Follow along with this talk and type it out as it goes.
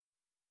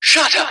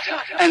Shut up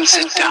and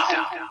sit down.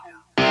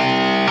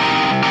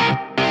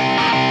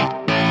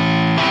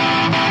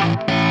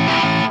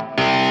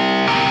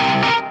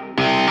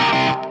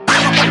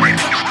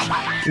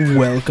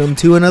 Welcome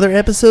to another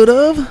episode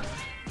of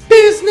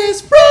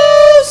Business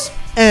Bros.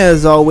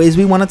 As always,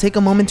 we want to take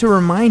a moment to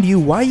remind you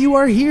why you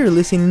are here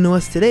listening to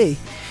us today.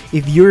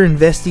 If you're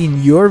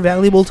investing your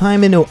valuable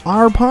time into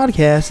our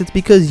podcast, it's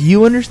because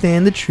you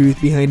understand the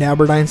truth behind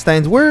Albert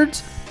Einstein's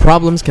words.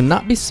 Problems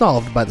cannot be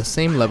solved by the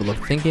same level of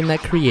thinking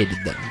that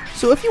created them.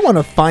 So if you want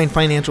to find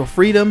financial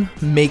freedom,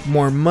 make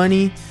more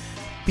money,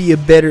 quit your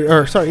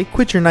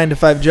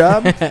 9-to-5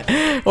 job,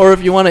 Or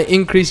if you want to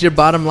increase your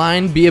bottom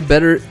line, be a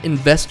better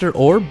investor,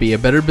 or be a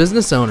better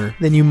business owner,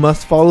 then you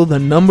must follow the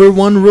number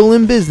one rule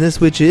in business,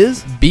 which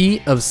is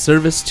be of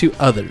service to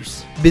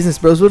others. Business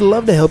Bros would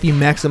love to help you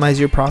maximize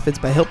your profits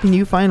by helping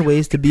you find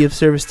ways to be of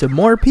service to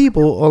more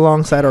people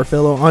alongside our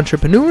fellow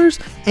entrepreneurs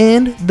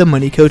and the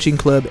Money Coaching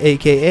Club,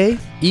 aka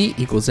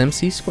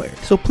E=MC².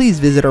 So please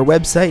visit our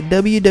website,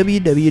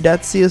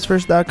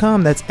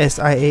 www.siasfirst.com. That's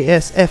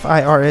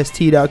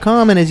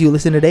SIASFIRST.com. And as you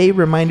listen today,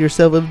 remind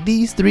yourself of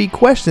these 3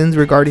 questions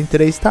regarding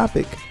today's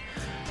topic.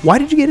 Why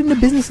did you get into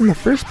business in the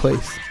first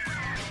place?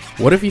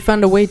 What if you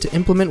found a way to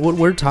implement what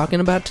we're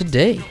talking about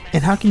today?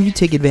 And how can you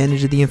take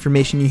advantage of the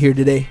information you hear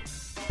today?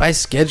 By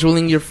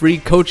scheduling your free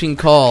coaching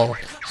call.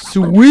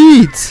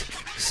 Sweet!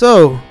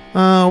 So,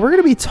 we're going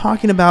to be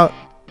talking about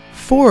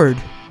Ford.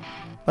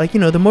 Like,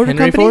 the motor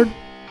Henry company. Ford?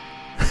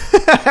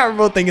 We're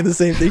both thinking the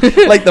same thing.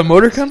 Like the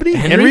motor company?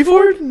 Henry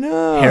Ford?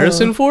 No.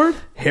 Harrison Ford?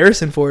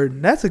 Harrison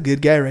Ford. That's a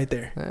good guy right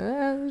there.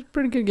 He's a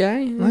pretty good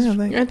guy.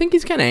 think- I think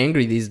he's kind of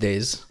angry these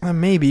days.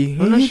 Maybe.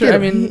 I'm not sure.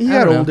 He I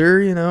got don't know.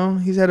 older,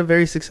 He's had a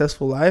very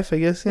successful life, I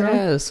guess,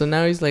 Yeah, so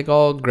now he's like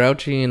all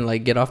grouchy and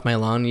like, get off my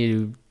lawn,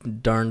 you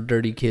darn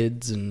dirty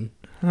kids. And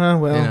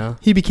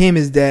He became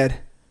his dad.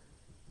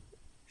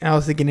 I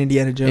was thinking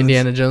Indiana Jones.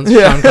 Indiana Jones,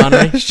 Yeah. Sean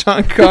Connery.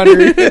 Sean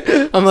Connery.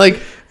 I'm like,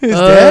 His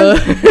dad?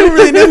 I don't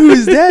really know who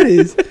his dad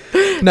is.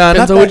 No,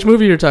 depends on which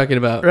movie you're talking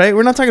about. Right?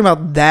 We're not talking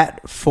about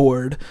that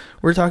Ford.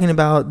 We're talking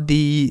about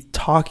the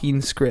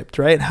talking script,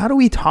 right? How do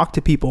we talk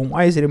to people? And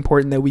why is it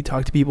important that we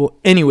talk to people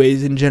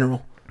anyways in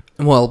general?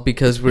 Well,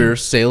 because we're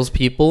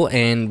salespeople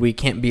and we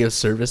can't be of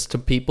service to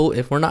people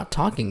if we're not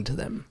talking to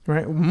them.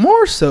 Right?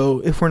 More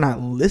so if we're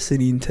not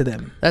listening to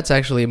them. That's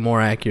actually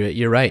more accurate.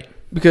 You're right.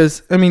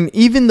 Because,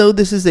 even though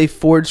this is a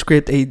Ford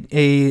script,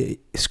 a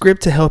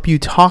script to help you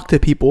talk to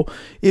people,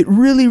 it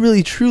really,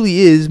 really, truly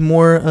is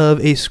more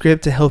of a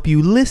script to help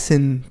you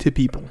listen to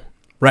people.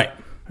 Right.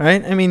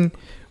 Right?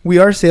 We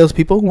are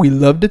salespeople. We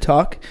love to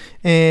talk.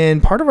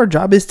 And part of our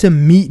job is to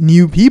meet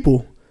new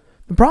people.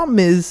 The problem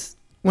is,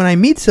 when I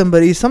meet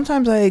somebody,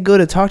 sometimes I go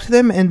to talk to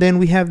them and then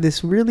we have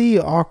this really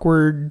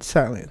awkward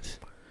silence.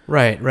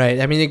 Right.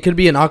 It could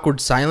be an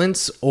awkward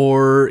silence,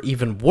 or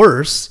even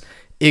worse,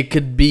 it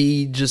could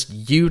be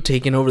just you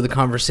taking over the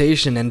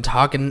conversation and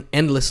talking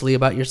endlessly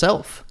about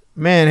yourself.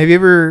 Man, have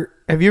you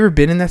ever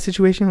been in that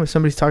situation where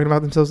somebody's talking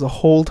about themselves the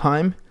whole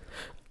time?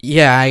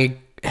 Yeah, I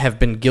have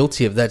been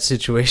guilty of that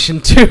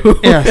situation too.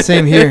 Yeah,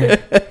 same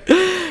here.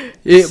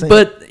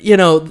 But,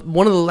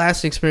 one of the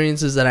last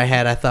experiences that I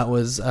had, I thought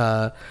was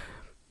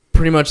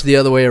pretty much the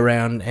other way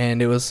around. And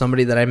it was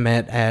somebody that I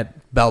met at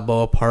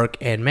Balboa Park.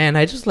 And, man,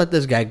 I just let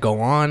this guy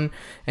go on.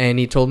 And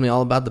he told me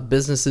all about the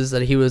businesses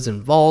that he was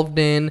involved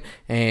in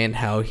and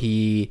how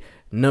he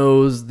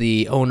knows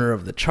the owner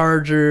of the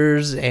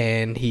Chargers,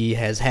 and he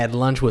has had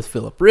lunch with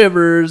Phillip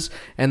Rivers.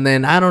 And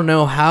then I don't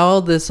know how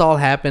this all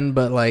happened,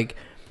 but, like,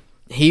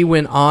 he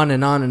went on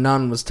and on and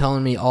on and was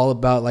telling me all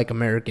about, like,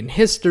 American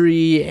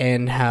history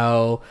and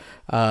how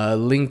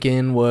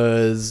Lincoln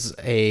was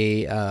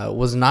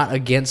not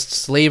against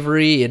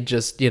slavery. It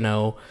just,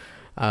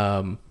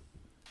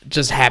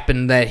 just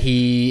happened that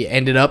he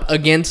ended up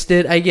against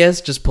it, I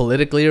guess, just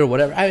politically or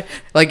whatever.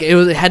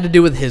 It had to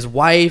do with his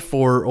wife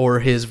or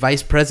his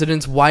vice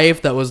president's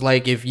wife that was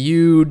like, if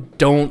you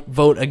don't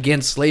vote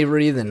against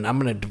slavery, then I'm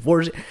gonna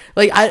divorce you.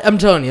 Like, I'm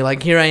telling you,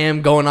 like, here I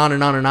am going on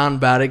and on and on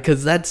about it,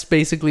 because that's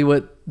basically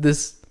what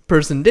this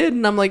person did,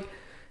 and I'm like,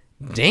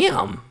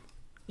 damn.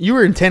 You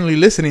were intently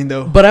listening,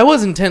 though. But I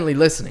was intently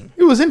listening.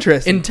 It was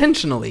interesting.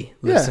 Intentionally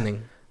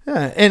listening.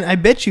 Yeah, and I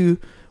bet you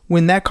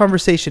when that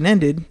conversation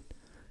ended,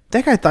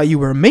 that guy thought you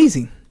were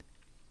amazing.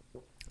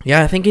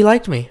 Yeah, I think he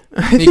liked me.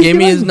 He gave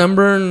me his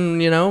number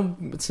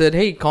and, said,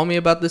 hey, call me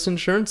about this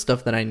insurance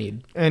stuff that I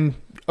need. And,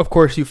 of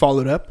course, you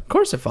followed up. Of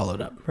course I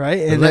followed up. Right?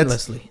 And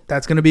relentlessly.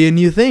 That's going to be a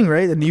new thing,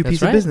 right? A new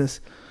piece right. of business.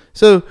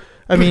 So,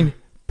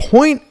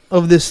 point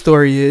of this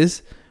story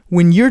is,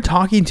 when you're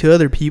talking to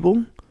other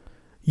people,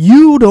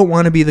 you don't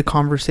want to be the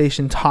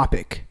conversation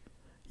topic.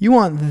 You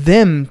want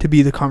them to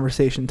be the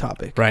conversation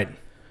topic. Right.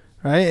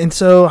 Right? And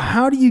so,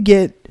 how do you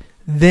get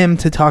them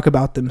to talk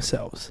about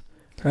themselves,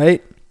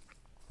 right?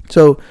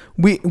 So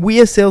we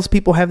as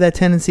salespeople have that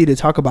tendency to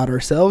talk about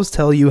ourselves,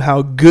 tell you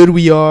how good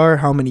we are,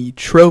 how many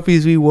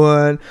trophies we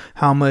won,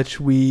 how much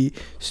we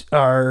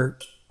are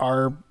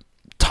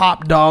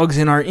top dogs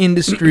in our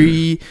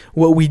industry,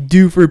 what we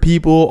do for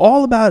people,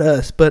 all about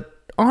us. But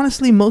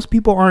honestly, most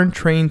people aren't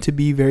trained to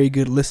be very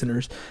good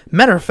listeners.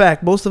 Matter of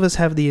fact, most of us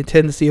have the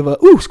tendency of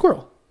ooh,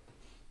 squirrel.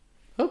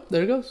 Oh,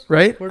 there it goes.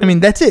 Right? I mean,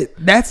 that's it.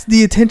 That's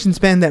the attention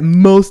span that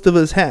most of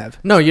us have.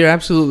 No, you're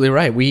absolutely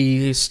right.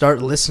 We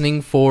start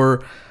listening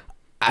for,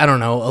 I don't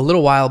know, a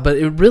little while, but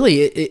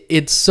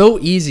it's so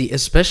easy,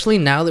 especially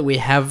now that we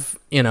have,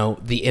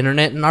 the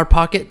internet in our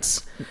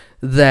pockets,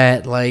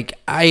 that like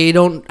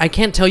I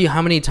can't tell you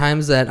how many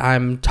times that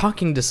I'm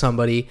talking to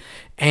somebody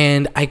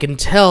and I can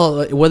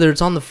tell, whether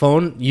it's on the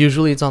phone,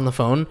 usually it's on the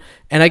phone,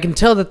 and I can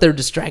tell that they're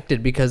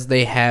distracted because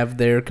they have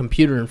their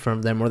computer in front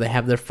of them or they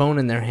have their phone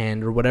in their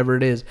hand or whatever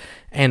it is,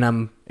 and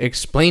I'm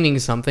explaining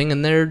something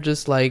and they're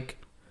just like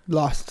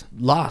lost.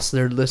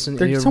 They're listening.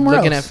 They're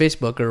looking at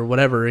Facebook or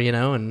whatever,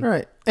 and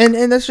right. And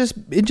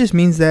it just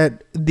means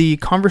that the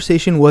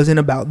conversation wasn't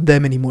about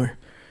them anymore.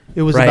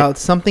 It was about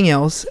something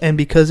else, and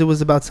because it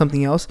was about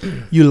something else,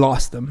 you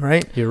lost them,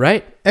 right? You're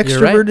right.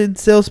 Extroverted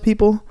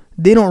salespeople,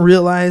 they don't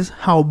realize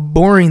how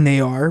boring they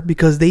are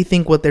because they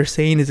think what they're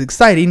saying is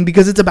exciting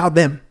because it's about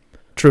them.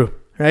 True.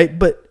 Right?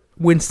 But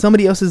when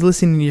somebody else is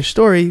listening to your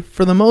story,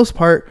 for the most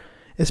part,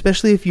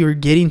 especially if you're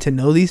getting to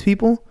know these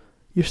people,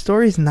 your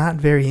story is not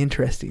very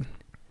interesting.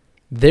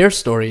 Their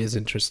story is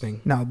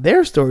interesting. Now,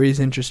 their story is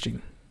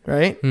interesting,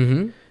 right?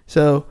 Mm-hmm.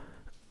 So,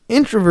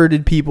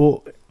 introverted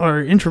people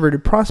or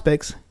introverted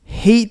prospects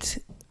hate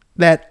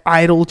that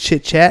idle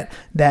chit chat,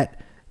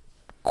 that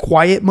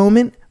quiet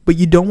moment, but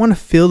you don't want to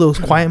fill those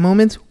quiet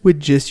moments with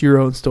just your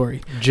own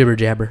story. Jibber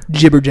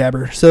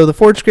jabber. So the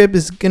Ford script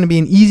is going to be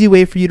an easy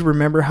way for you to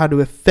remember how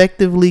to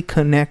effectively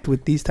connect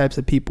with these types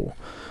of people.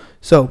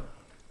 So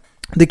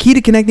the key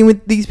to connecting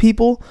with these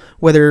people,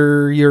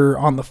 whether you're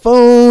on the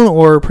phone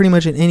or pretty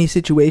much in any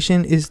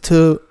situation, is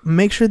to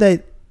make sure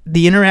that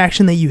the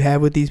interaction that you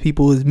have with these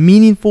people is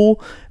meaningful,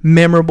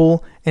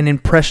 memorable, and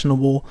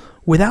impressionable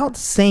without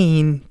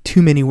saying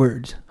too many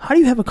words. How do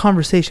you have a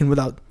conversation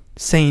without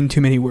saying too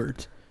many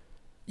words?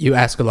 You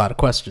ask a lot of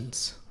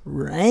questions.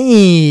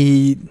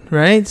 Right.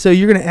 So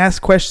you're going to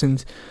ask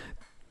questions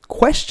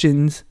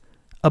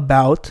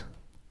about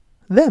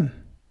them.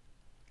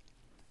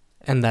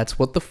 And that's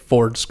what the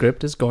Ford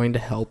script is going to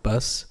help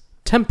us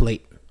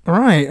template. All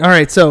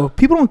right. So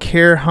people don't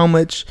care how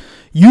much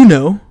you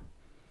know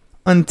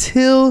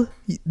until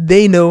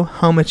they know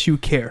how much you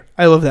care.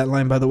 I love that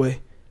line, by the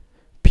way.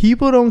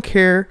 People don't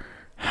care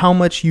how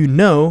much you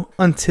know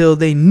until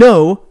they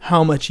know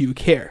how much you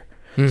care.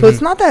 Mm-hmm. So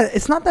it's not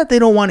that they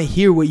don't want to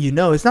hear what you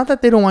know. It's not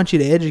that they don't want you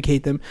to educate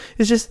them.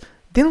 It's just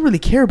they don't really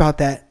care about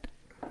that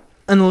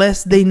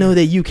unless they know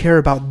that you care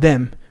about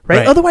them,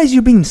 right? Otherwise,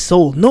 you're being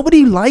sold.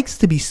 Nobody likes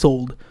to be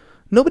sold.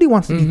 Nobody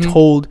wants to be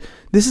told,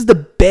 this is the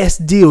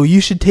best deal. You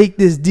should take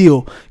this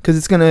deal because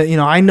it's going to,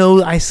 I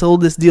know I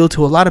sold this deal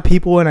to a lot of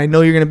people and I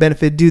know you're going to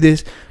benefit, do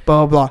this,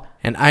 blah, blah, blah.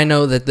 And I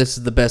know that this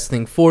is the best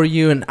thing for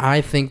you. And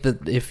I think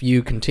that if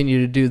you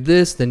continue to do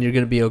this, then you're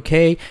going to be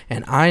okay.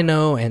 And I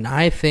know, and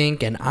I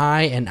think, and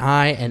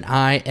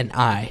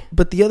I.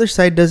 But the other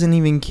side doesn't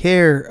even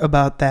care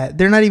about that.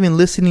 They're not even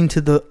listening to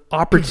the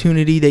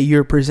opportunity that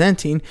you're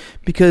presenting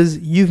because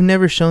you've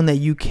never shown that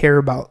you care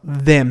about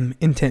them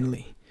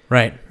intently.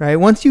 Right.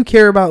 Once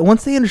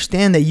they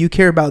understand that you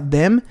care about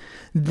them,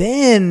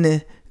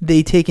 then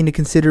they take into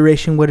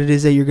consideration what it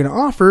is that you're going to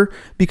offer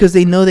because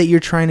they know that you're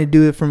trying to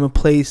do it from a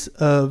place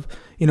of,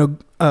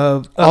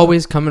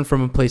 always coming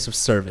from a place of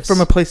service.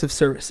 From a place of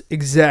service.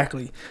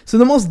 Exactly. So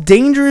the most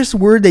dangerous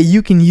word that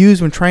you can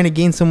use when trying to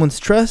gain someone's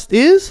trust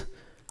is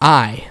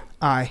I.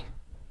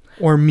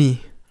 Or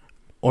me.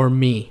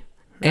 Right?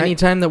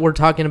 Anytime that we're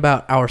talking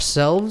about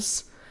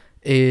ourselves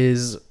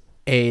is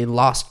a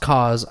lost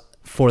cause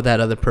for that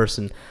other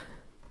person.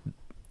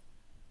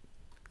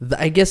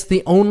 I guess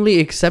the only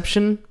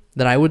exception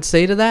that I would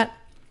say to that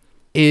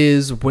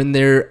is when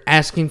they're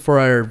asking for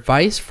our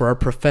advice, for our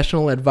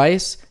professional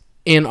advice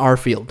in our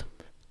field.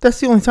 That's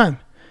the only time.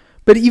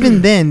 But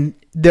even then,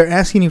 they're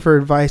asking you for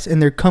advice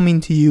and they're coming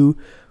to you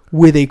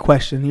with a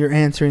question. You're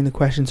answering the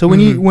question. So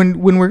when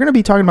we're going to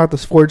be talking about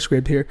this Ford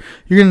script here,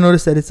 you're going to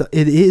notice that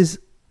it is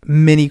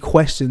many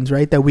questions,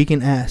 right, that we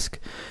can ask.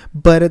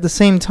 But at the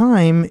same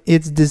time,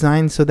 it's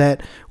designed so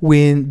that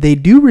when they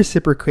do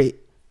reciprocate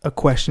a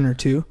question or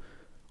two,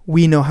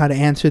 we know how to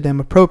answer them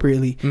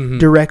appropriately,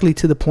 directly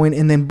to the point,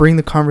 and then bring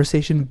the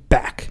conversation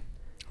back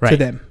to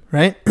them,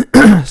 right?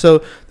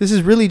 So this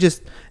is really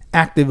just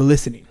active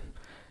listening.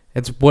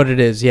 It's what it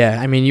is, yeah.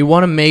 I mean, you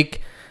want to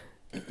make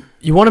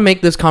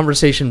this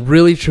conversation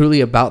really,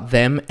 truly about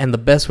them, and the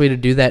best way to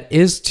do that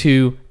is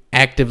to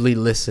actively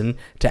listen,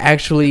 to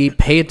actually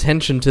pay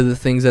attention to the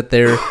things that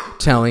they're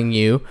telling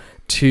you,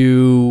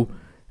 to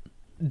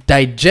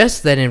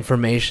digest that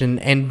information,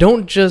 and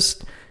don't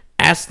just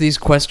ask these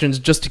questions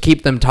just to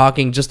keep them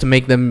talking, just to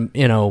make them,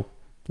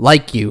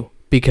 like you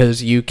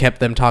because you kept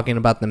them talking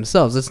about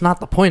themselves. It's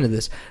not the point of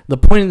this. The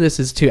point of this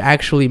is to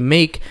actually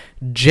make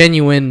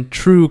genuine,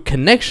 true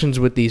connections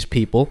with these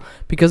people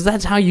because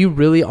that's how you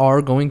really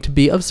are going to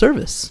be of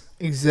service.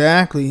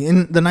 Exactly.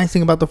 And the nice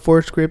thing about the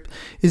Ford script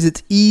is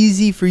it's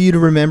easy for you to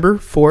remember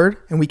Ford.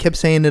 And we kept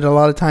saying it a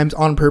lot of times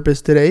on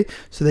purpose today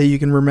so that you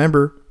can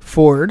remember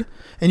Ford.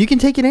 And you can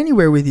take it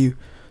anywhere with you.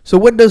 So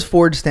what does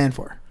Ford stand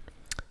for?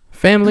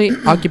 Family,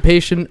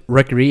 occupation,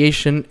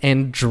 recreation,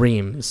 and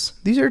dreams.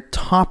 These are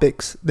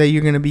topics that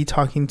you're going to be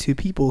talking to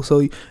people.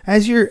 So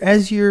as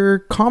you're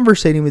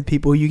conversating with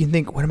people, you can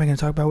think, what am I going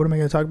to talk about? What am I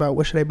going to talk about?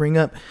 What should I bring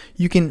up?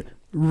 You can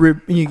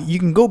you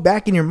can go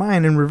back in your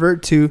mind and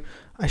revert to,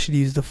 I should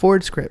use the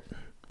Ford script.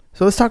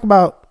 So let's talk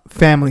about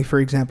family, for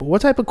example.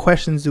 What type of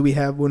questions do we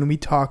have when we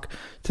talk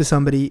to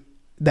somebody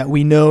that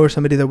we know or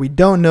somebody that we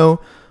don't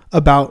know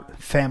about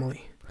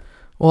family?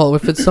 Well,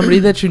 if it's somebody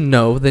that you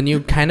know, then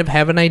you kind of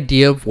have an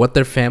idea of what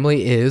their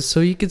family is.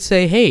 So you could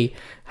say, hey,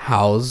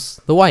 how's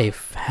the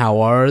wife? How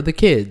are the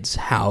kids?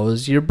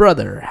 How's your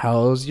brother?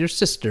 How's your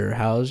sister?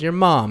 How's your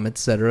mom?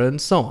 Etc.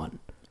 and so on.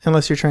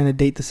 Unless you're trying to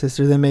date the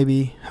sister, then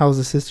maybe how's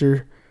the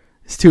sister?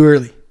 It's too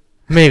early.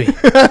 Maybe.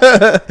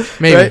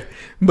 Right?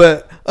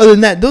 But other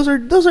than that, those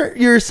are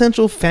your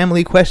essential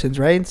family questions,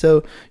 right?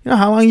 So,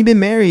 how long you been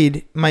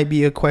married might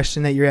be a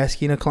question that you're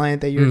asking a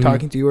client that you're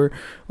talking to,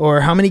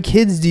 or how many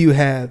kids do you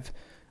have?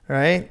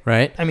 Right?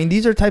 Right. I mean,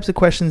 these are types of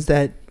questions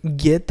that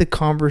get the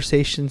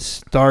conversation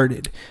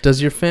started.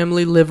 Does your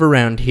family live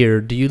around here?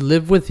 Do you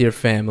live with your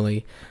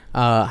family?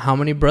 How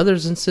many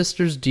brothers and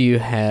sisters do you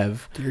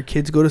have? Do your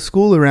kids go to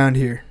school around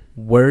here?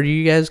 Where do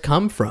you guys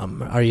come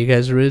from? Are you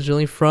guys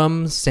originally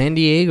from San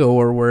Diego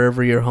or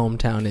wherever your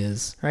hometown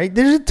is? Right?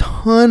 There's a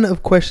ton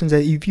of questions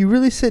that if you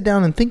really sit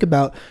down and think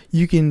about,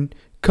 you can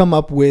come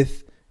up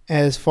with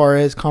as far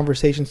as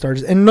conversation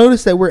starters. And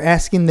notice that we're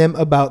asking them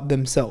about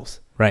themselves.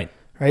 Right.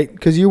 Right?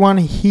 Because you want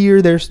to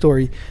hear their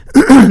story.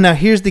 Now,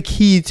 here's the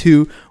key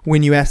to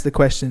when you ask the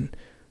question.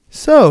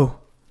 So,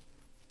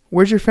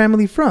 where's your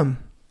family from?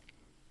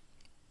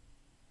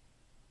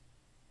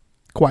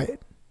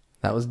 Quiet.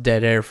 That was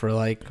dead air for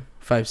like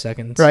 5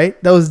 seconds.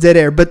 Right? That was dead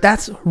air. But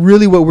that's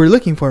really what we're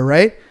looking for,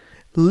 right?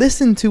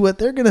 Listen to what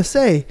they're going to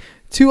say.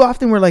 Too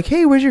often we're like,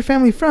 hey, where's your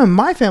family from?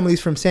 My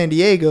family's from San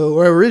Diego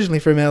or originally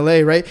from LA,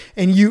 right?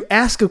 And you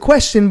ask a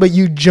question, but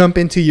you jump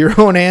into your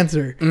own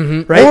answer,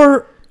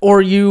 right? Or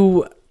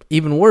you,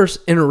 even worse,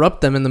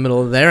 interrupt them in the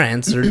middle of their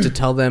answer to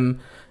tell them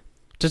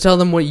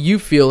what you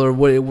feel or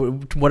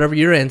whatever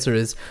your answer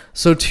is.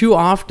 So too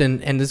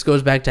often, and this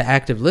goes back to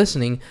active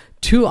listening,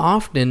 too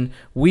often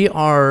we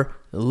are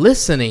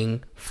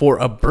listening for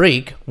a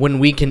break when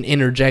we can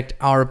interject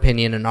our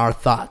opinion and our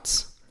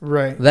thoughts.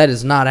 Right. That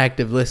is not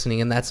active listening,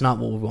 and that's not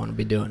what we want to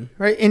be doing.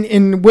 Right.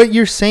 And what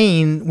you're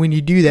saying when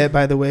you do that,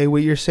 by the way,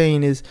 what you're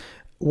saying is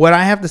what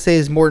I have to say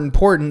is more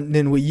important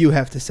than what you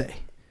have to say.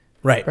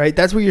 Right. Right.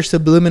 That's what you're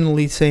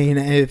subliminally saying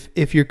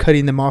if you're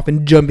cutting them off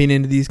and jumping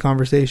into these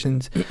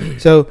conversations.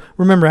 So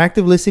remember,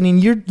 active listening,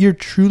 you're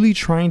truly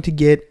trying to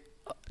get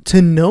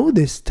to know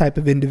this type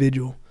of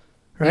individual.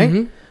 Right.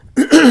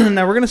 Mm-hmm.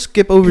 Now we're going to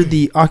skip over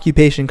the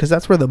occupation because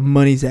that's where the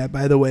money's at,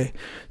 by the way.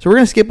 So we're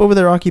going to skip over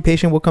their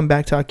occupation. We'll come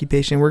back to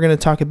occupation. We're going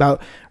to talk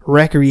about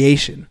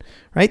recreation.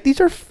 Right.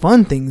 These are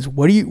fun things.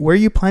 Where are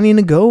you planning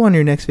to go on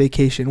your next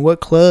vacation?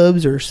 What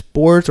clubs or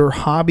sports or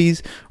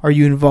hobbies are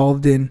you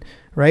involved in?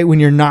 Right, when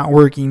you're not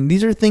working,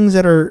 these are things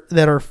that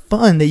are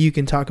fun that you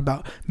can talk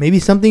about. Maybe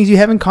some things you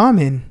have in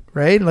common,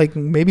 right? Like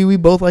maybe we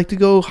both like to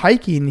go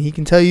hiking. He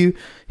can tell you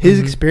his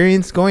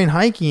experience going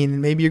hiking,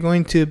 and maybe you're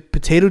going to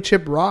Potato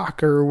Chip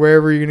Rock or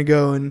wherever you're going to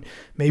go, and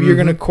maybe you're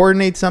going to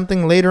coordinate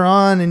something later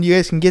on, and you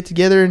guys can get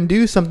together and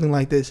do something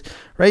like this,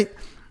 right?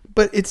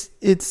 But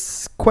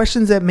it's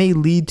questions that may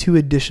lead to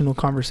additional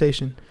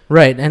conversation.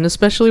 Right, and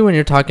especially when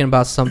you're talking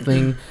about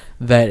something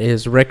that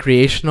is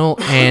recreational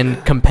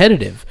and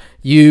competitive,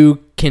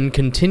 you can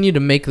continue to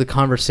make the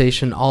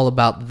conversation all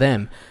about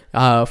them.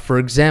 For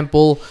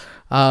example,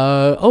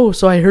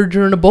 so I heard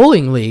you're in a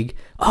bowling league.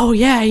 Oh,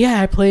 yeah,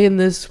 I play in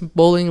this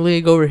bowling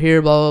league over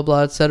here, blah, blah,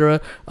 blah,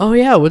 etc. Oh,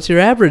 yeah, what's your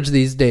average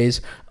these days?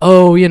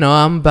 Oh,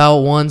 I'm about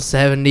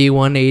 170,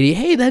 180.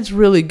 Hey, that's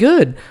really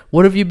good.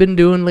 What have you been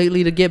doing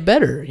lately to get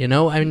better?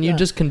 You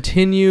just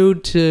continue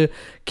to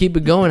keep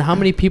it going. How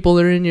many people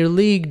are in your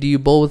league? Do you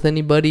bowl with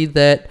anybody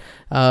that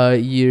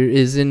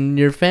is in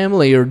your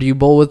family, or do you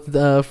bowl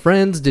with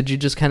friends? Did you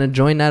just kind of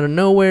join out of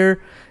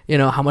nowhere?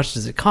 How much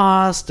does it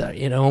cost?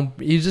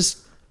 You just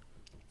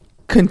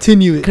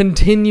continue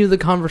the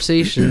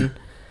conversation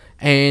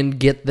and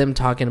get them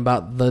talking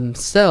about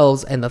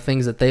themselves and the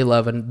things that they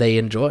love and they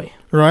enjoy.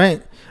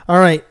 Right. All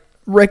right.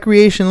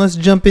 Recreation. Let's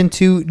jump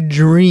into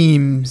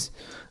dreams.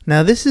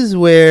 Now, this is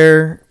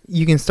where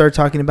you can start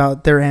talking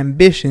about their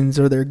ambitions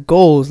or their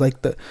goals, like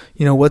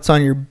what's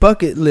on your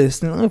bucket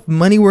list. And if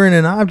money were in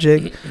an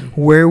object,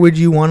 where would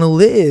you want to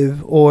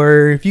live?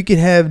 Or if you could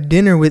have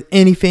dinner with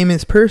any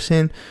famous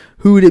person,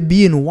 who would it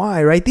be and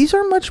why, right? These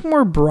are much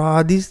more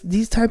broad.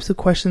 These types of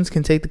questions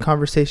can take the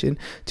conversation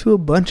to a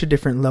bunch of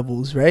different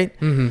levels, right?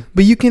 Mm-hmm.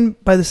 But you can,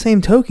 by the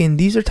same token,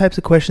 these are types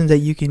of questions that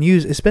you can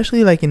use,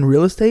 especially like in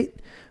real estate,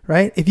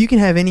 right? If you can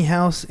have any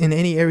house in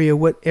any area,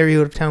 what area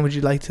of town would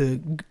you like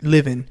to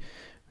live in?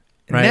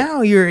 Right.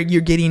 Now you're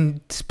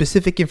getting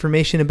specific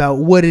information about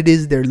what it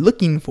is they're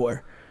looking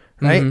for,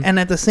 right? Mhm. And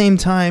at the same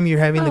time, you're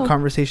having the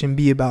conversation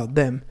be about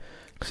them.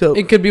 So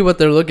it could be what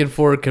they're looking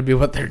for. It could be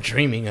what they're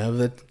dreaming of.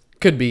 It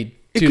could be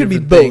it two could be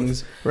different both,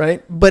 things.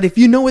 right? But if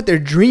you know what they're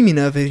dreaming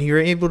of and you're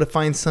able to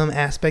find some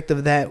aspect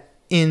of that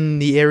in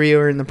the area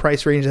or in the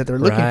price range that they're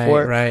looking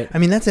for, right. I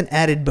mean, that's an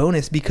added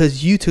bonus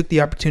because you took the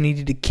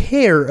opportunity to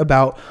care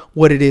about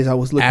what it is I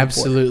was looking for.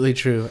 Absolutely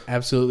true.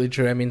 Absolutely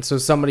true. I mean, so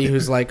somebody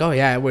who's like, oh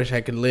yeah, I wish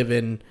I could live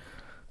in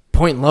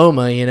Point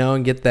Loma,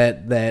 and get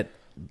that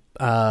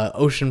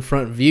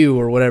oceanfront view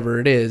or whatever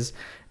it is,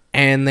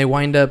 and they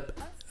wind up,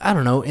 I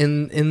don't know,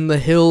 in the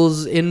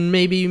hills in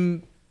maybe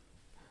in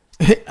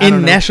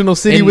National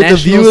City with National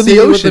the view of the City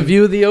ocean. with the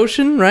view of the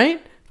ocean,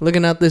 right?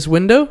 Looking out this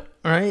window.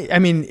 Right? I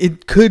mean,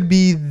 it could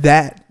be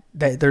that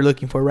they're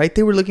looking for, right?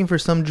 They were looking for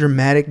some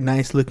dramatic,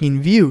 nice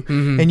looking view.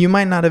 Mm-hmm. And you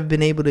might not have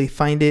been able to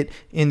find it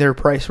in their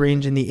price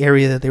range in the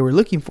area that they were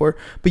looking for.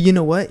 But you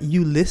know what?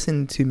 You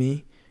listened to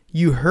me.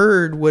 You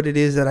heard what it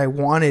is that I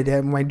wanted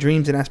and my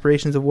dreams and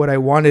aspirations of what I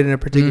wanted in a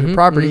particular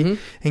property.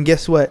 And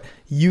guess what?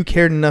 You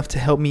cared enough to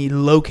help me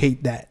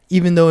locate that.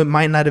 Even though it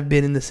might not have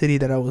been in the city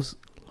that I was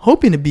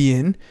hoping to be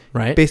in,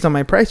 right? Based on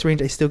my price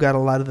range, I still got a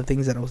lot of the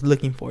things that I was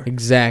looking for.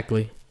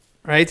 Exactly.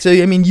 Right? So,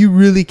 I mean, you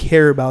really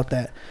care about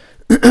that.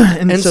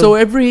 and so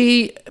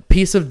every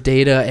piece of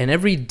data and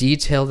every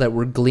detail that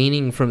we're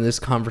gleaning from this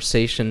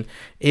conversation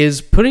is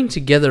putting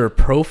together a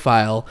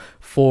profile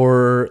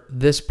for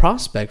this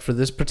prospect, for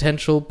this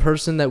potential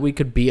person that we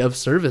could be of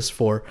service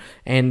for.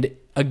 And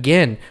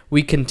again,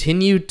 we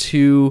continue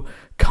to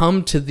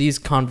come to these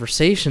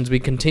conversations. We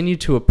continue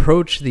to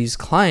approach these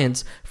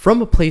clients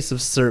from a place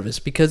of service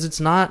because it's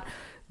not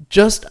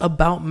just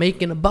about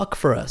making a buck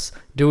for us.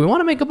 Do we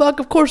want to make a buck?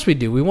 Of course we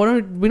do. We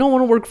don't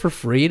want to work for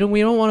free, and we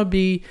don't want to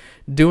be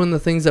doing the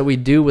things that we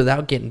do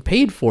without getting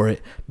paid for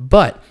it.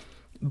 But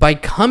by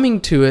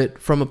coming to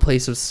it from a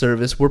place of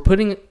service, we're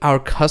putting our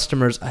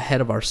customers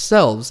ahead of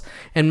ourselves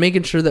and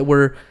making sure that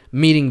we're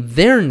meeting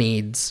their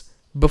needs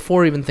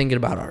before even thinking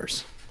about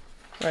ours.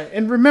 Right.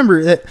 And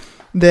remember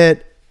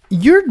that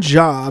your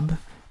job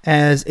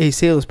as a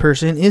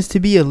salesperson is to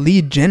be a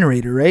lead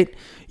generator, right?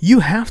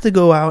 You have to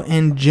go out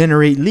and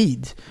generate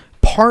leads.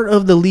 Part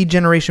of the lead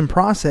generation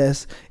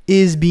process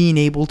is being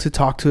able to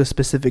talk to a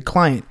specific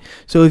client.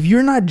 So if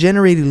you're not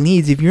generating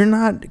leads, if you're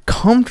not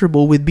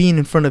comfortable with being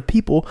in front of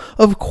people,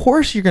 of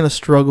course you're going to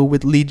struggle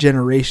with lead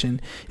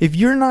generation. If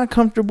you're not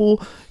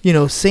comfortable,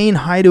 saying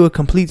hi to a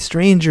complete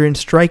stranger and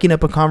striking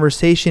up a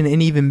conversation,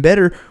 and even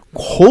better,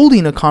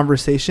 holding a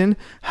conversation,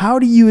 how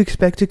do you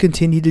expect to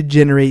continue to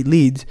generate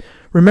leads?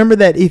 Remember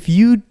that if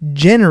you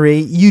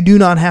generate, you do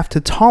not have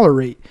to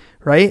tolerate.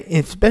 Right?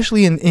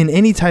 Especially in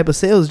any type of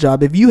sales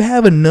job. If you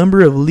have a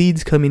number of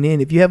leads coming in,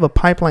 if you have a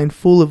pipeline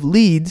full of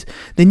leads,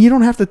 then you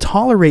don't have to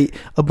tolerate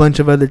a bunch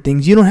of other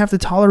things. You don't have to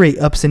tolerate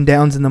ups and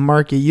downs in the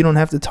market. You don't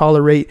have to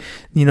tolerate,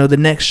 the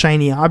next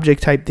shiny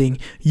object type thing.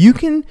 You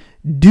can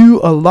do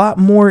a lot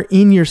more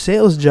in your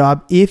sales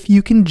job if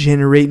you can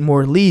generate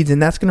more leads.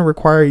 And that's going to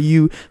require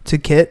you to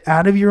get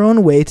out of your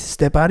own way, to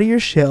step out of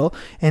your shell,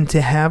 and to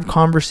have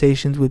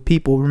conversations with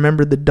people.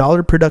 Remember, the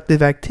dollar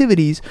productive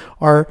activities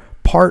are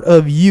part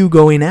of you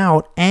going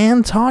out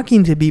and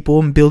talking to people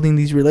and building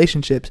these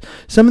relationships.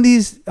 Some of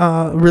these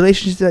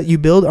relationships that you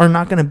build are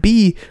not going to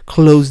be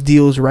closed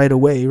deals right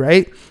away,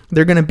 right?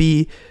 They're going to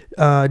be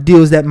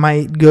deals that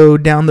might go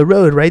down the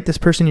road, right? This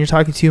person you're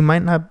talking to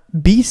might not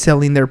be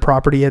selling their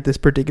property at this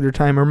particular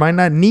time or might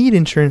not need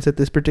insurance at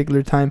this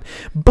particular time,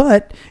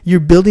 but you're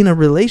building a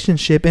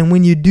relationship, and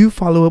when you do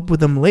follow up with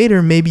them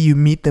later, maybe you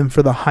meet them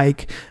for the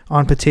hike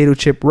on Potato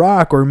Chip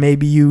Rock, or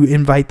maybe you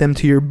invite them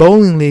to your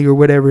bowling league or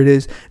whatever it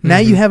is. Now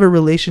you have a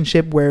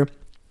relationship where,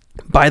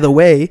 by the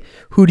way,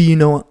 who do you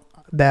know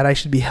that I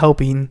should be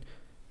helping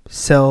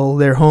sell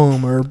their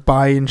home or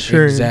buy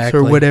insurance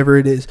or whatever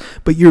it is?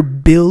 But you're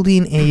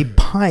building a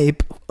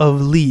pipe of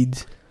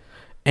leads.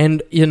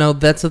 And,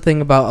 that's the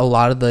thing about a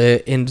lot of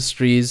the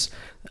industries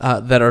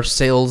that are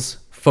sales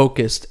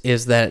focused,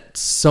 is that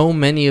so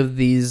many of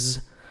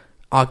these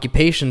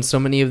occupations, so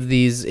many of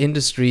these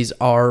industries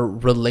are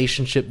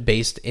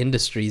relationship-based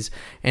industries.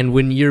 And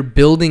when you're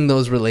building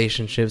those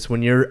relationships,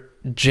 when you're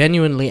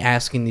genuinely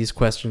asking these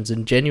questions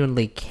and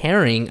genuinely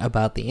caring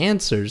about the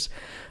answers,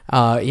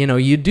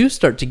 you do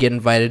start to get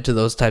invited to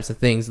those types of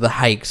things, the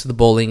hikes, the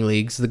bowling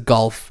leagues, the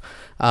golf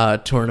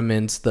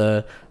tournaments,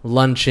 the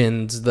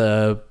luncheons,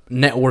 the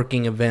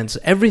networking events,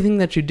 everything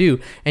that you do,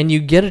 and you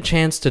get a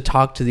chance to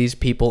talk to these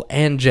people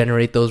and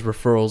generate those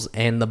referrals.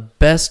 And the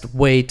best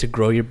way to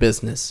grow your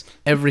business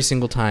every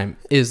single time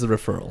is the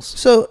referrals.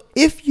 So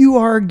if you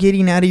are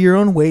getting out of your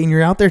own way and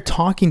you're out there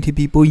talking to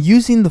people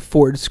using the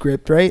Ford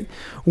script, right?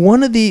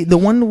 The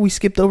one we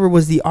skipped over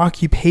was the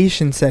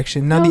occupation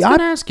section. Now, I was going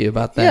to ask you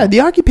about that. Yeah,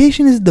 the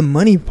occupation is the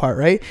money part,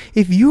 right?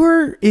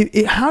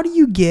 How do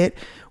you get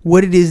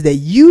what it is that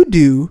you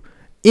do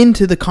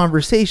into the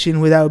conversation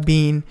without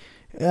being,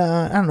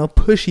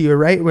 pushy, or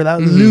right,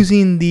 without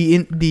losing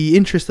the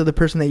interest of the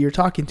person that you're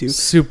talking to?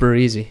 Super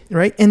easy,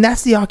 right? And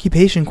that's the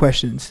occupation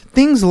questions.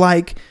 Things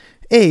like,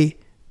 hey,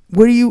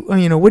 what do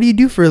you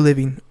do for a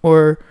living?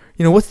 Or,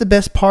 what's the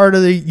best part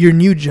of your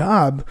new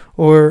job?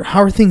 Or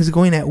how are things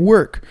going at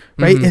work,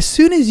 right? As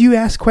soon as you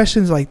ask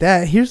questions like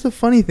that, here's the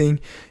funny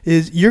thing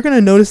is you're going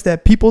to notice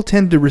that people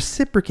tend to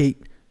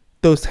reciprocate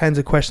those kinds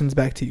of questions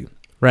back to you.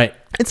 Right.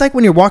 It's like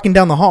when you're walking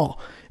down the hall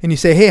and you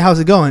say, hey, how's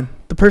it going?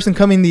 The person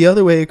coming the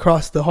other way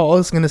across the hall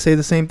is going to say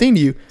the same thing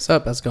to you. What's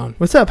up? How's it going?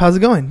 What's up? How's it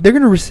going? They're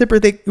going to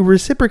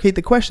reciprocate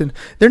the question.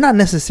 They're not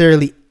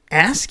necessarily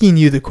asking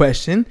you the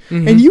question,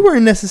 and you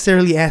weren't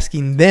necessarily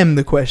asking them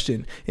the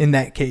question in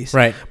that case.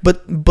 Right.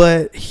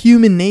 But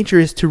human nature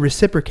is to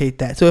reciprocate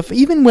that. So if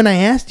even when I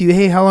asked you,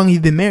 hey, how long have you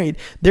been married?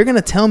 They're going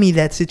to tell me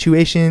that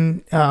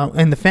situation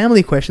and the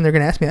family question. They're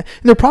going to ask me that.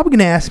 And they're probably going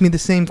to ask me the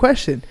same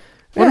question.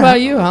 What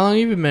about you? How long have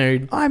you been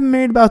married? I've been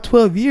married about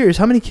 12 years.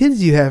 How many kids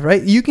do you have,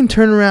 right? You can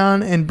turn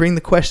around and bring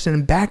the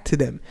question back to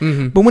them.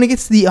 But when it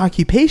gets to the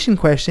occupation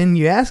question,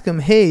 you ask them,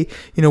 hey,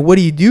 what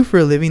do you do for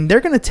a living? They're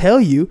going to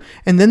tell you,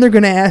 and then they're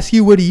going to ask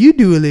you, what do you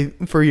do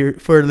for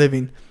a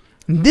living?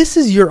 This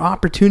is your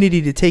opportunity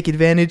to take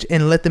advantage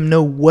and let them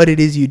know what it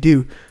is you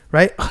do,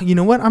 right? You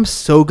know what? I'm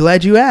so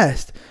glad you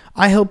asked.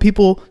 I help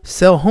people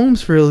sell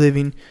homes for a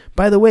living.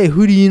 By the way,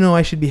 who do you know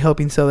I should be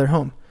helping sell their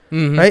home?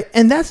 Right.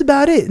 And that's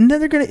about it. And then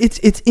they're going to,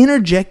 it's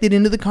interjected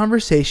into the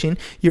conversation.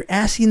 You're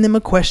asking them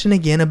a question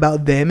again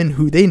about them and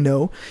who they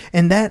know.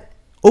 And that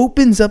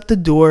opens up the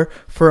door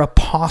for a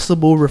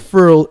possible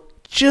referral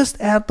just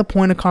at the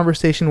point of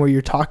conversation where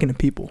you're talking to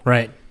people.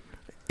 Right.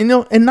 And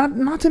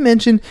not to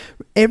mention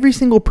every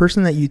single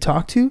person that you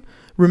talk to,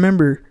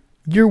 remember,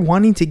 you're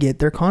wanting to get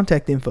their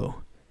contact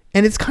info.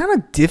 And it's kind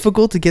of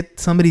difficult to get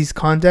somebody's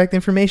contact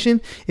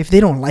information if they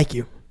don't like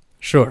you.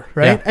 Sure.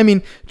 Right? Yeah. I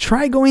mean,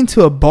 try going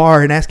to a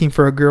bar and asking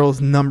for a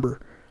girl's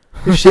number.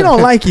 If she don't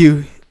like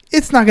you,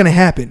 it's not going to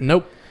happen.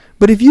 Nope.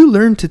 But if you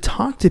learn to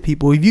talk to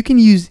people, if you can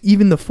use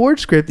even the Ford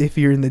script, if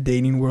you're in the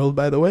dating world,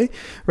 by the way,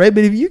 right?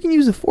 But if you can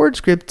use a Ford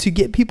script to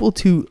get people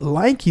to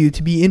like you,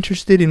 to be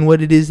interested in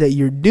what it is that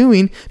you're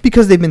doing,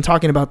 because they've been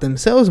talking about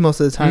themselves most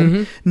of the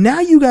time, now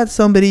you got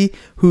somebody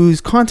whose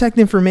contact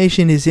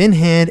information is in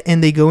hand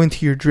and they go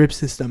into your drip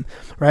system,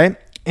 right?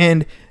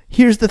 And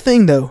here's the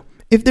thing, though.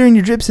 If they're in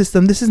your drip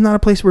system, this is not a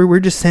place where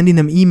we're just sending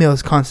them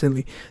emails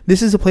constantly.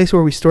 This is a place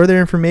where we store their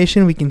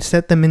information. We can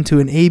set them into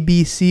an A,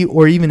 B, C,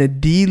 or even a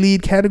D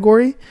lead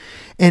category.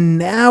 And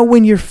now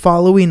when you're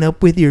following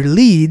up with your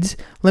leads,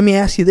 let me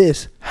ask you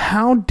this.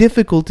 How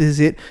difficult is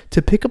it to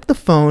pick up the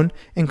phone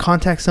and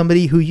contact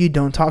somebody who you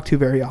don't talk to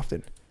very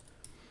often?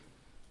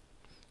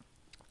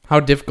 How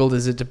difficult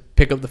is it to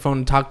pick up the phone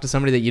and talk to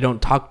somebody that you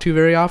don't talk to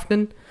very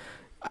often?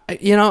 I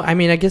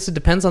guess it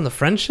depends on the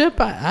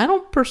friendship. I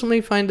don't personally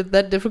find it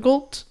that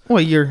difficult.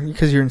 Well,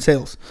 because you're in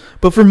sales.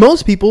 But for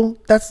most people,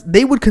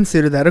 they would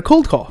consider that a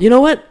cold call. You know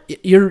what?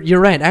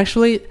 You're right.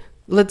 Actually,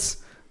 let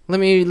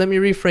me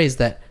rephrase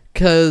that.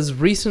 Because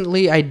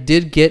recently I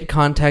did get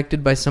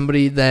contacted by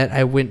somebody that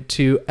I went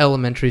to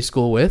elementary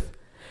school with,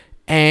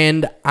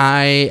 and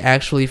I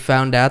actually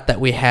found out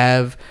that we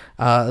have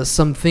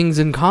some things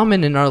in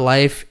common in our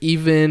life,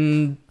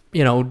 even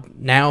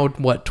now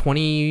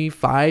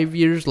 25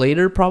 years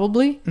later,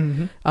 probably.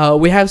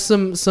 We have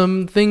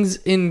some things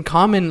in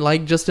common,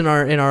 like just in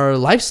our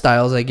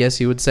lifestyles, I guess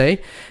you would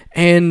say.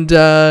 And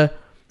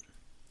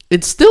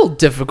it's still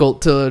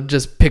difficult to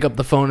just pick up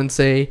the phone and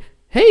say,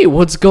 hey,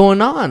 what's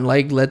going on?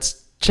 Like,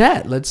 let's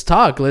chat, let's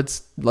talk,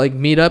 let's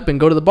meet up and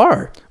go to the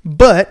bar.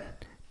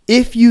 But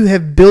if you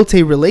have built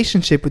a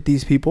relationship with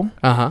these people,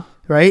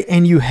 right,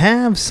 and you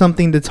have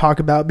something to talk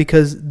about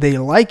because they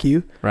like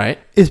you, right,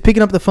 is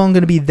picking up the phone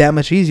going to be that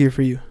much easier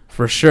for you?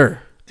 For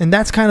sure. And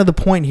that's kind of the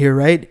point here,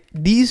 right?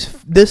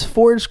 This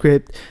Ford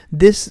script,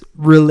 this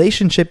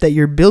relationship that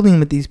you're building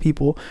with these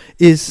people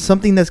is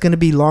something that's going to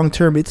be long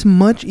term. It's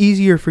much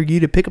easier for you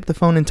to pick up the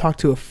phone and talk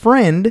to a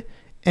friend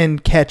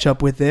and catch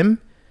up with them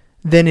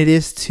than it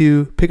is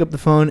to pick up the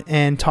phone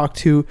and talk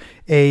to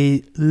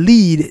a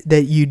lead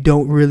that you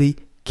don't really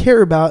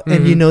care about,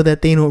 and you know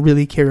that they don't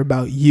really care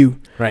about you.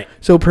 Right.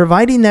 So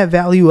providing that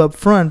value up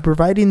front,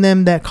 providing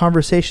them that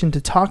conversation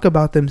to talk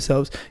about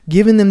themselves,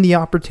 giving them the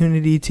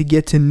opportunity to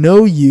get to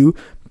know you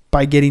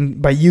by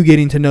you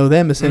getting to know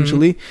them,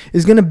 essentially,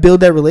 is going to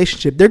build that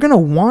relationship. They're going to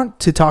want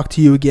to talk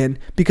to you again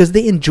because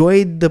they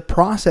enjoyed the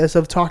process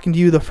of talking to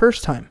you the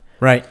first time.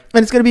 Right.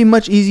 And it's going to be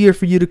much easier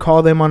for you to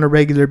call them on a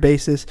regular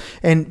basis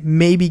and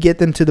maybe get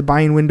them to the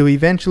buying window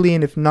eventually.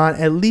 And if not,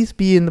 at least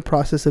be in the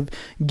process of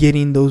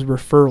getting those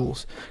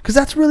referrals. Because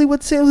that's really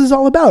what sales is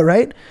all about,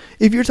 right?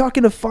 If you're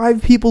talking to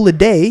 5 people a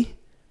day,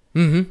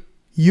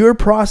 your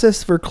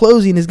process for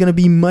closing is going to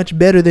be much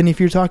better than if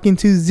you're talking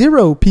to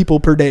 0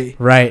 people per day.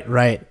 Right,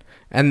 right.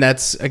 And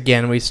that's,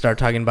 again, we start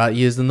talking about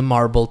using the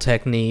marble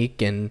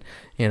technique and,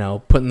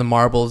 putting the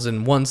marbles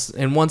in one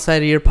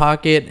side of your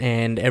pocket,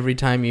 and every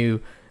time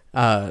you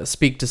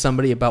speak to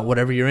somebody about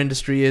whatever your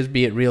industry is,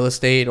 be it real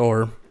estate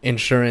or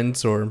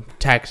insurance or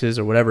taxes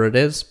or whatever it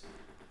is,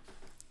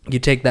 you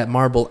take that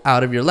marble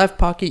out of your left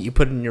pocket, you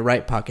put it in your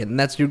right pocket, and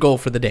that's your goal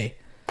for the day.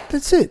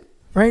 That's it,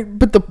 right?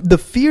 But the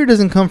fear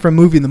doesn't come from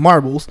moving the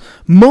marbles.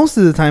 Most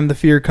of the time, the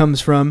fear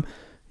comes from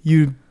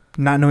you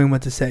not knowing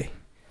what to say.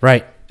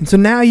 Right. And so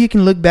now you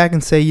can look back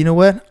and say, you know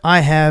what?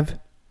 I have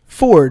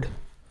Ford.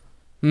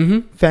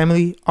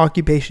 Family,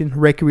 occupation,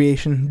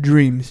 recreation,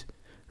 dreams.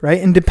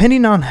 Right? And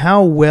depending on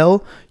how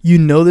well you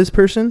know this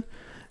person,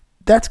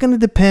 that's going to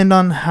depend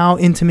on how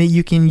intimate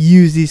you can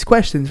use these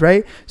questions,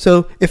 right?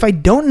 So if I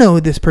don't know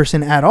this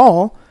person at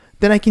all,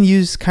 then I can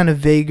use kind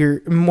of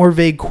more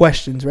vague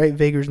questions, right?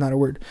 Vaguer is not a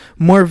word.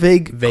 More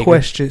vague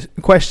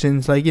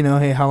questions like,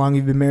 hey, how long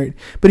have you been married?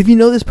 But if you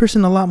know this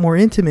person a lot more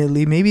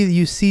intimately, maybe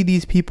you see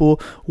these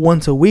people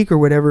once a week or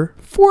whatever,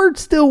 Ford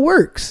still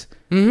works.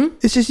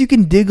 It's just you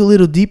can dig a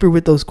little deeper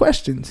with those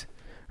questions,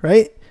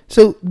 right?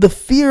 So the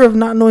fear of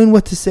not knowing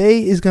what to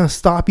say is going to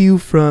stop you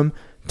from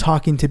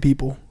talking to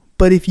people.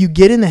 But if you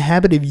get in the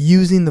habit of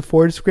using the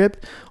Ford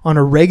script on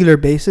a regular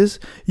basis,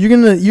 you're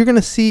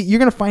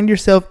gonna find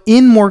yourself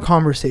in more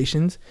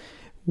conversations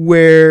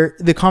where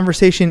the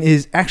conversation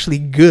is actually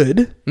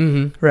good,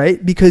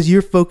 right? Because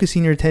you're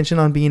focusing your attention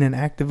on being an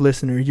active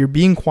listener. You're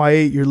being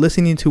quiet. You're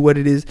listening to what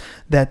it is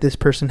that this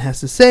person has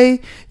to say.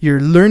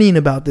 You're learning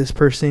about this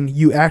person.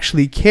 You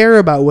actually care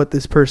about what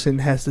this person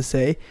has to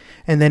say.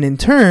 And then in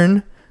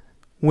turn,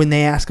 when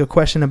they ask a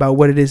question about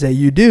what it is that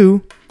you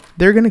do,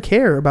 they're going to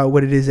care about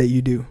what it is that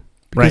you do.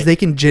 Because they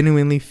can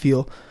genuinely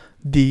feel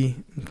the love.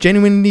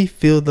 Genuinely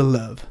feel the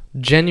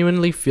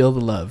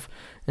love.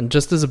 And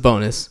just as a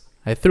bonus,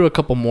 I threw a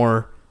couple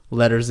more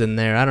letters in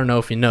there. I don't know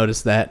if you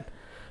noticed that.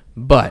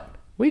 But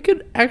we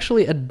could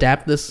actually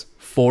adapt this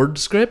Ford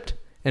script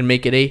and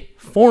make it a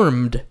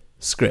formed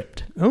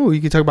script. Oh,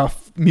 you could talk about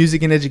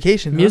music and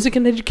education. Music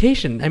and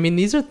education. I mean,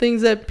 these are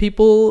things that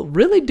people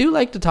really do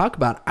like to talk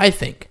about, I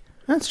think.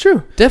 That's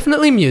true.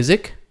 Definitely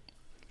music,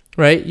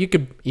 right? You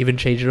could even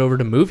change it over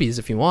to movies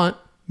if you want.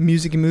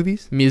 Music and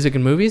movies? Music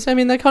and movies. I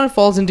mean, that kind of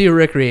falls into your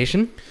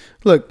recreation.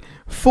 Look,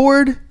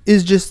 Ford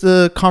is just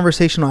a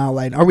conversational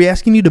outline. Are we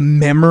asking you to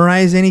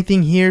memorize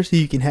anything here so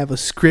you can have a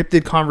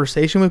scripted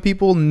conversation with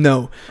people?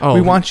 No. Oh.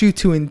 We want you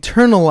to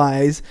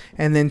internalize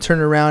and then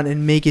turn around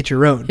and make it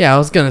your own. Yeah, I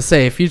was going to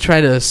say, if you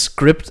try to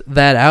script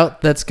that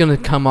out, that's going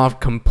to come off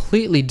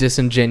completely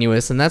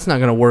disingenuous, and that's not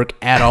going to work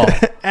at all.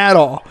 At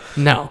all.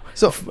 No.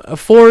 So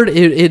Ford,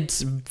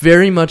 it's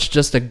very much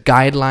just a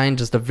guideline,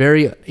 just a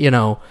very,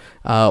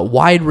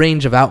 wide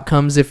range of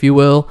outcomes, if you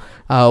will,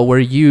 where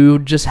you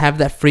just have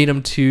that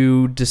freedom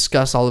to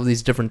discuss all of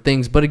these different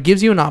things, but it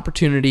gives you an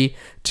opportunity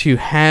to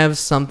have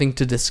something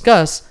to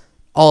discuss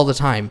all the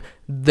time.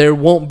 There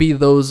won't be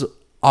those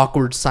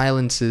awkward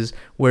silences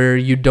where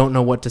you don't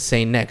know what to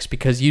say next,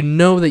 because you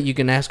know that you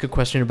can ask a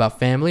question about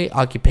family,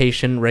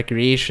 occupation,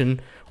 recreation,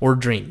 or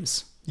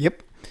dreams.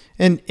 Yep.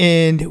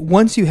 And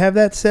once you have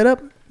that set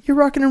up, you're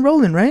rocking and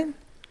rolling, right?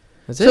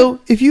 That's it. So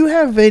if you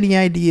have any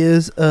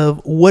ideas of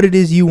what it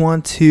is you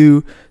want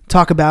to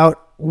talk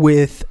about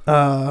with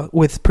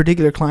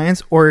particular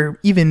clients, or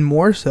even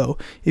more so,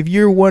 if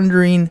you're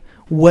wondering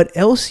what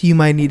else you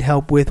might need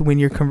help with when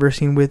you're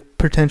conversing with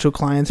potential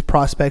clients,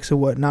 prospects, and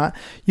whatnot,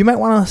 you might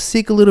want to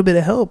seek a little bit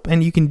of help.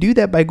 And you can do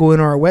that by going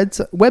to our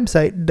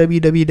website,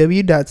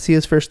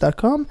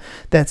 www.siasfirst.com.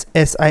 That's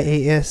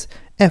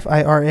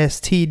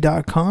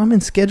SIASFIRST.com,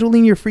 and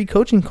scheduling your free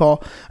coaching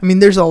call. I mean,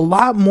 there's a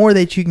lot more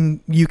that you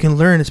can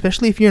learn,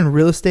 especially if you're in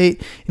real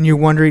estate and you're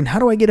wondering, how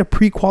do I get a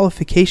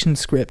pre-qualification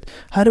script?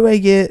 How do I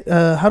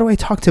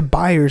talk to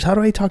buyers? How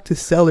do I talk to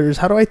sellers?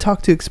 How do I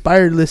talk to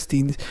expired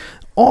listings?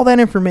 All that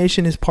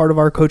information is part of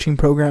our coaching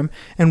program,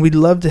 and we'd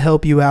love to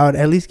help you out,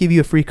 at least give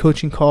you a free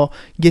coaching call,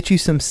 get you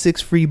some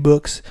 6 free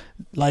books,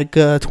 like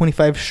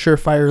 25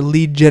 surefire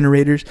lead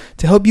generators,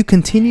 to help you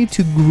continue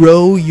to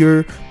grow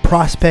your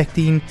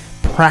prospecting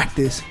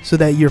practice so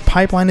that your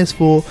pipeline is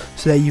full,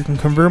 so that you can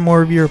convert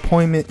more of your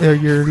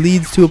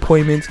leads to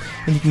appointments,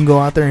 and you can go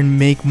out there and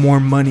make more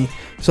money.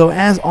 So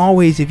as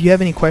always, if you have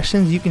any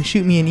questions, you can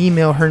shoot me an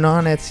email,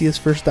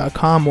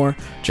 hernan@siasfirst.com or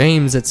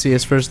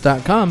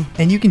james@siasfirst.com.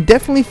 And you can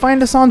definitely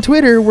find us on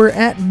Twitter. We're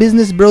at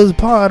Business Bros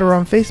Pod, or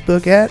on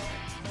Facebook at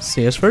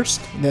CS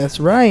First. That's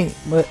right.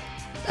 But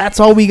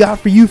that's all we got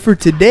for you for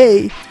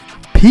today.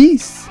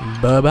 Peace.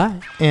 Bye-bye.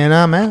 And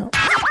I'm out.